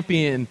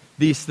champion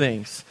these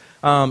things.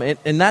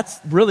 And that's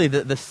really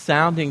the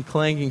sounding,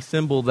 clanging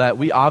symbol that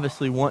we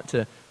obviously want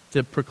to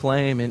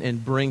proclaim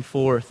and bring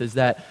forth, is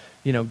that,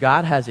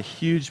 God has a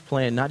huge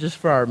plan, not just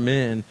for our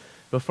men,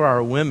 but for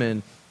our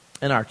women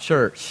in our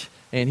church.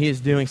 And he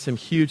is doing some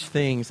huge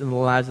things in the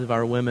lives of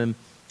our women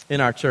in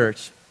our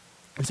church.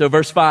 And so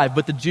verse 5,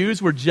 but the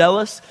Jews were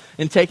jealous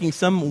in taking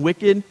some of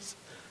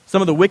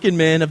the wicked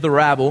men of the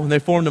rabble, and they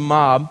formed a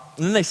mob,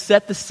 and then they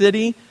set the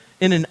city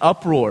in an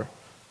uproar.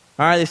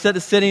 All right, they set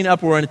the city in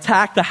uproar and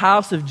attacked the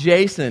house of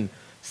Jason,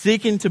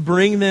 seeking to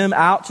bring them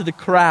out to the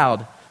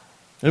crowd.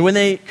 And when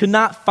they could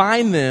not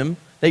find them,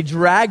 they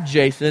dragged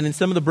Jason and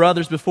some of the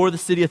brothers before the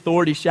city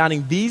authorities,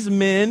 shouting, these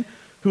men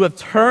who have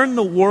turned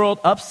the world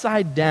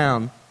upside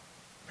down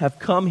have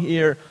come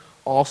here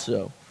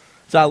also.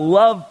 So I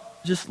love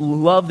just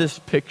love this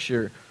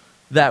picture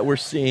that we're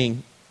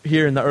seeing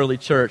here in the early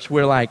church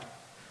where like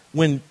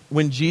when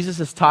Jesus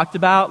is talked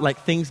about, like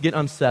things get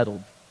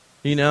unsettled,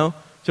 you know?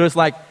 So it's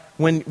like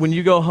when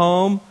you go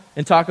home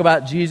and talk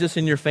about Jesus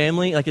in your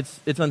family, like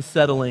it's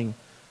unsettling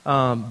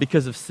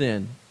because of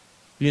sin.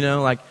 You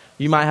know, like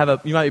you might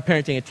be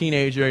parenting a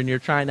teenager and you're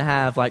trying to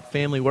have like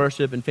family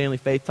worship and family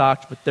faith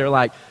talks, but they're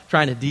like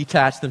trying to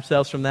detach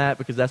themselves from that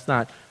because that's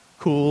not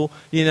cool,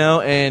 you know,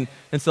 and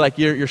so like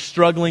you're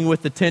struggling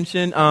with the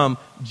tension.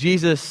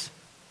 Jesus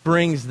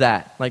brings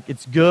that. Like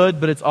it's good,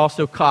 but it's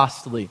also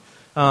costly.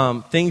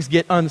 Things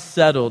get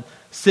unsettled.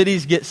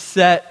 Cities get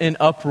set in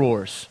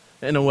uproars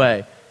in a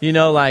way. You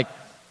know, like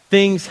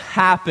things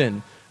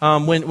happen.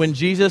 When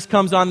Jesus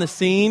comes on the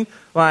scene,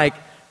 like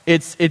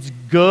it's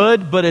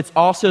good, but it's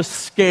also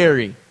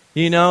scary.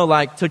 You know,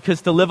 like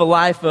because to live a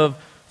life of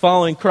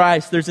following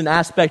Christ, there's an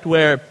aspect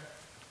where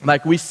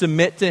like we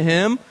submit to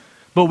Him,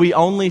 but we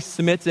only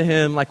submit to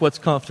Him like what's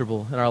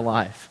comfortable in our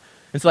life.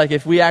 It's like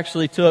if we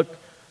actually took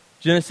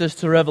Genesis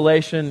to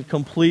Revelation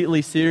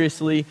completely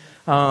seriously,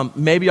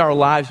 maybe our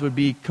lives would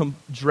be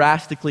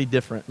drastically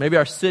different. Maybe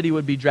our city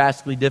would be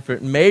drastically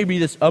different. Maybe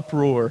this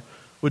uproar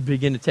would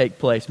begin to take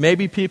place.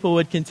 Maybe people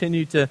would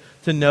continue to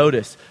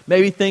notice.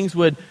 Maybe things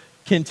would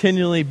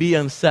continually be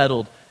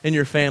unsettled in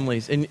your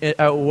families,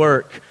 at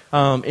work,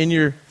 in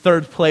your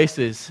third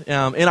places,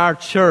 in our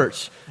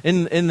church,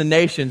 in the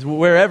nations,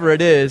 wherever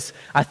it is.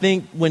 I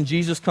think when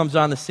Jesus comes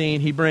on the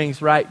scene, He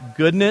brings right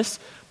goodness.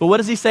 But what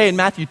does He say in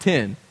Matthew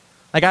 10?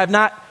 Like, I have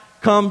not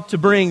come to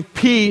bring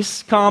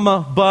peace,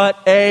 but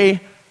a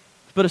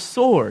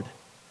sword.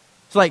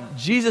 It's like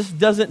Jesus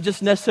doesn't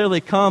just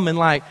necessarily come and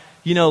like,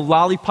 you know,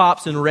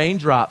 lollipops and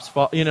raindrops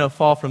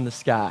fall from the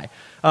sky.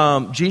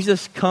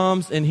 Jesus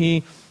comes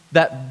and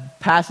that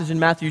passage in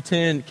Matthew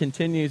 10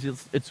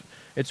 continues.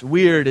 It's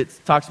weird. It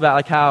talks about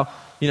like how,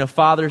 you know,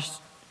 fathers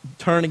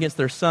turn against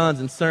their sons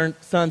and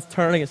sons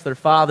turn against their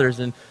fathers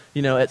and,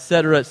 you know, et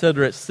cetera, et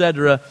cetera, et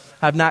cetera.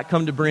 Have not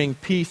come to bring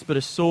peace, but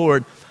a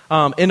sword.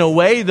 In a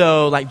way,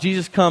 though, like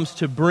Jesus comes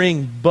to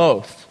bring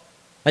both.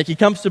 Like He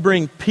comes to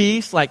bring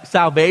peace, like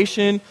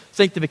salvation,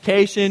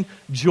 sanctification,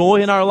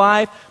 joy in our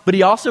life. But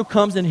He also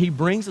comes and He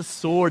brings a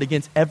sword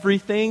against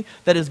everything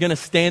that is going to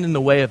stand in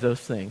the way of those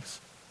things.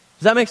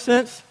 Does that make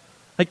sense?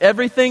 Like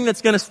everything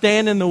that's going to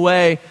stand in the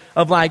way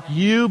of like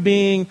you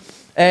being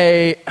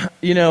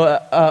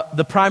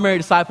the primary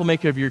disciple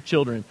maker of your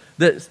children.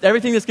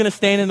 Everything that's going to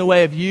stand in the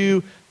way of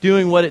you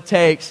doing what it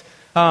takes,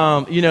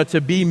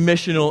 to be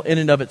missional in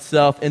and of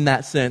itself in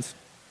that sense.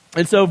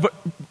 And so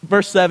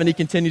verse 7, he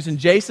continues, and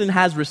Jason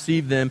has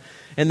received them,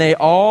 and they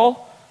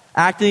all,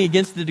 acting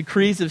against the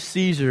decrees of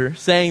Caesar,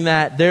 saying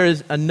that there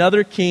is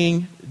another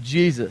king,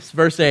 Jesus.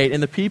 Verse 8,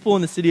 and the people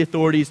and the city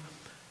authorities,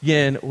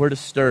 again, were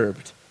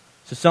disturbed.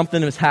 So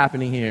something was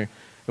happening here.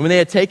 And when they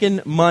had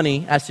taken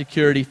money as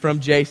security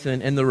from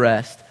Jason and the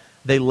rest,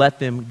 they let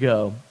them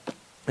go.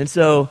 And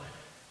so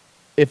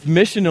if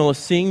missional is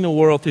seeing the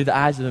world through the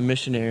eyes of a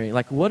missionary,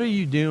 like what are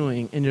you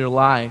doing in your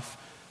life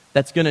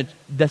that's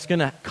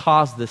gonna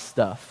cause this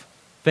stuff?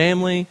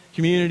 Family,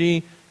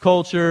 community,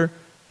 culture,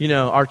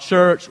 our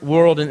church,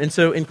 world. And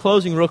so in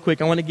closing real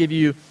quick, I want to give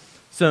you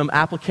some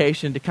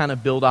application to kind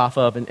of build off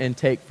of and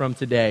take from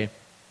today.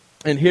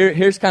 And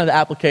here's kind of the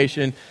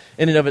application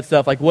in and of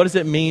itself. Like, what does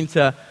it mean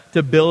to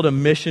build a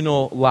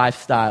missional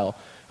lifestyle?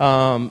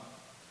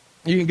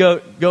 You can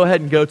go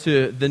ahead and go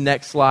to the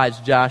next slides,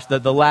 Josh,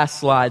 the last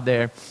slide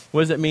there.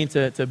 What does it mean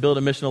to build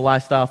a missional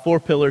lifestyle? 4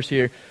 pillars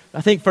here.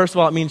 I think, first of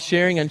all, it means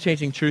sharing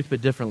unchanging truth,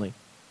 but differently,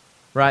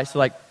 right? So,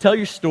 like, tell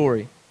your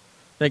story.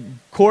 Like,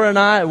 Cora and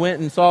I went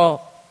and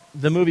saw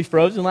the movie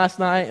Frozen last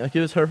night. Like,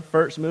 it was her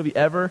first movie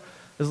ever. It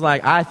was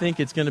like, I think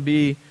it's going to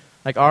be,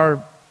 like,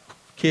 our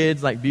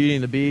kids, like Beauty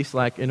and the Beast.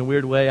 Like, in a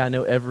weird way, I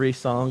know every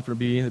song for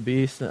Beauty and the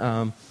Beast.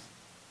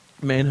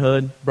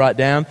 Manhood brought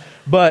down.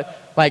 But,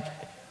 like,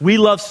 we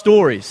love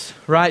stories,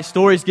 right?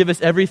 Stories give us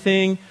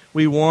everything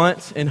we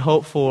want and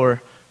hope for,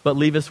 but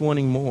leave us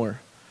wanting more.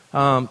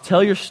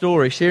 Tell your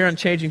story. Share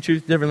unchanging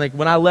truth differently. Like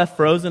when I left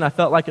Frozen, I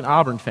felt like an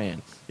Auburn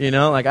fan.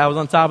 Like I was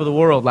on top of the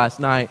world last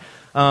night.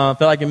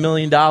 Felt like $1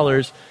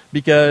 million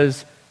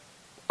because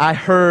I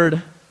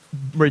heard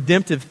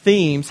redemptive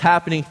themes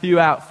happening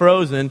throughout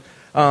Frozen,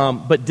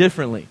 but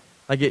differently.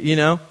 Like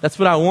that's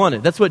what I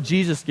wanted. That's what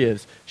Jesus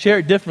gives. Share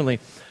it differently.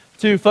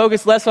 To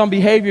focus less on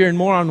behavior and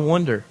more on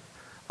wonder.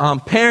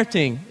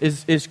 Parenting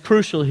is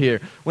crucial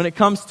here. When it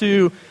comes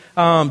to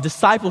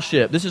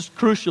discipleship, this is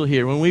crucial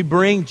here. When we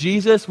bring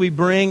Jesus, we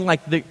bring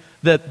like the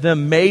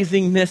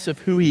amazingness of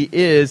who He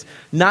is,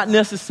 not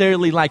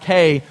necessarily like,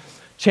 hey,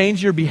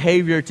 change your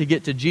behavior to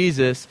get to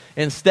Jesus.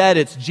 Instead,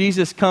 it's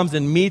Jesus comes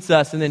and meets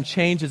us and then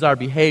changes our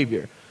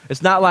behavior.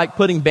 It's not like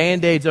putting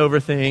Band-Aids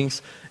over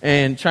things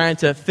and trying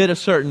to fit a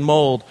certain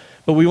mold,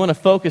 but we want to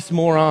focus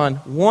more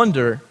on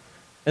wonder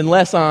and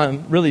less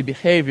on really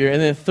behavior. And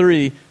then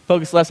 3,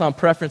 focus less on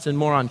preference and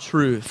more on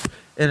truth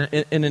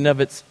in and of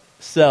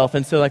itself.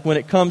 And so like when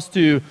it comes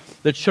to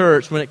the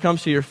church, when it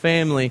comes to your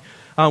family,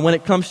 when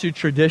it comes to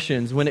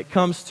traditions, when it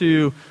comes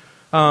to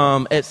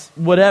it's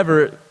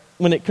whatever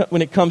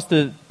when it comes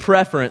to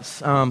preference,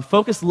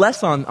 focus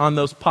less on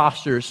those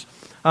postures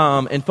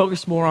and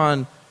focus more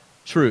on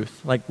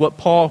truth, like what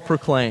Paul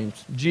proclaimed,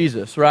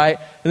 Jesus, right?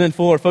 And then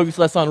 4, focus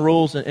less on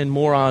rules and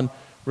more on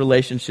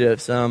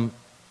relationships. A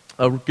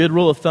good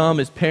rule of thumb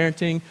is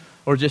parenting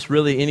or just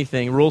really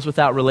anything. Rules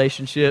without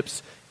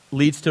relationships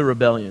leads to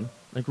rebellion.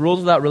 Like rules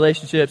without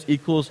relationships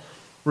equals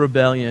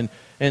rebellion.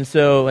 And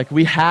so like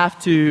we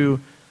have to,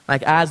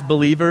 like as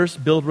believers,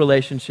 build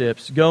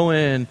relationships, go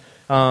in,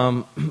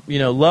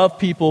 love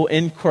people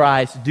in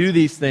Christ, do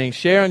these things,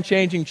 share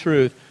unchanging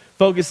truth,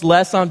 focus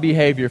less on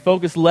behavior,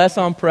 focus less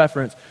on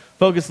preference,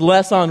 focus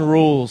less on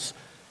rules,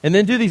 and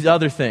then do these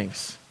other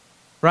things,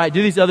 right?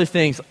 Do these other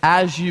things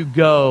as you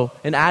go,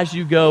 and as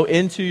you go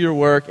into your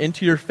work,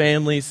 into your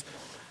families,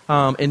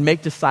 and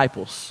make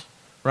disciples,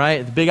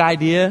 right? The big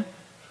idea,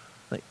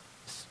 like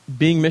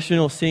being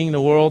missional, seeing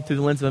the world through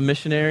the lens of a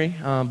missionary,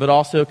 but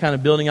also kind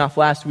of building off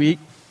last week,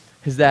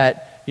 is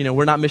that,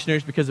 we're not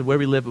missionaries because of where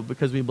we live, but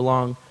because we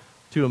belong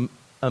to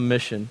a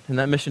mission. And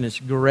that mission is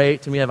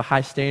great, and we have a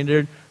high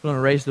standard. We want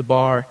to raise the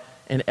bar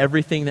in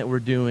everything that we're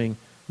doing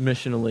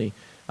missionally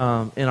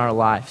in our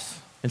lives.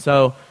 And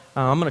so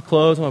I'm going to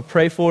close. I'm going to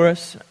pray for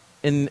us.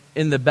 In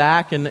the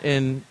back,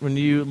 and when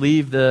you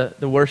leave the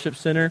worship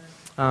center,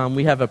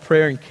 we have a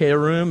prayer and care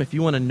room. If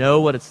you want to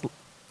know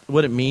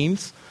what it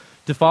means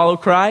to follow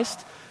Christ,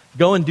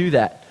 go and do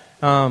that.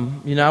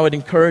 I would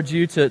encourage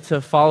you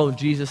to follow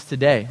Jesus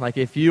today. Like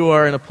if you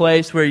are in a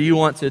place where you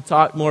want to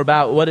talk more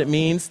about what it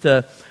means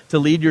to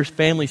lead your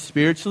family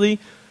spiritually,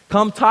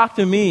 come talk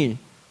to me.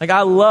 Like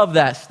I love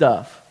that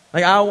stuff.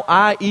 Like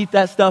I eat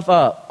that stuff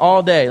up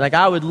all day. Like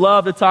I would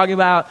love to talk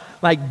about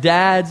like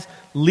dads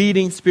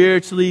leading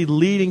spiritually,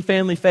 leading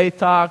family faith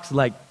talks,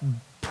 like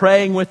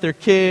praying with their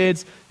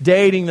kids,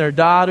 dating their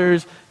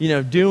daughters,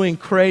 doing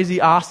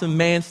crazy awesome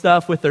man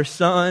stuff with their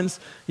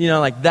sons.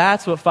 Like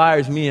that's what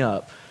fires me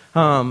up.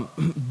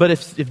 But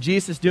if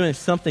Jesus is doing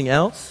something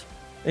else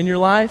in your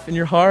life, in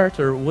your heart,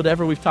 or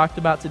whatever we've talked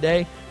about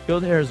today, go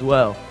there as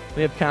well.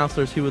 We have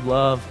counselors who would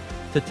love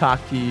to talk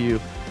to you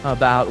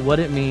about what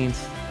it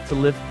means to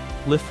live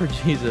for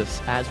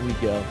Jesus as we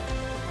go.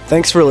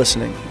 Thanks for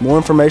listening. More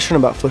information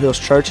about Foothills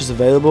Church is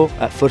available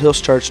at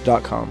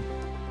foothillschurch.com.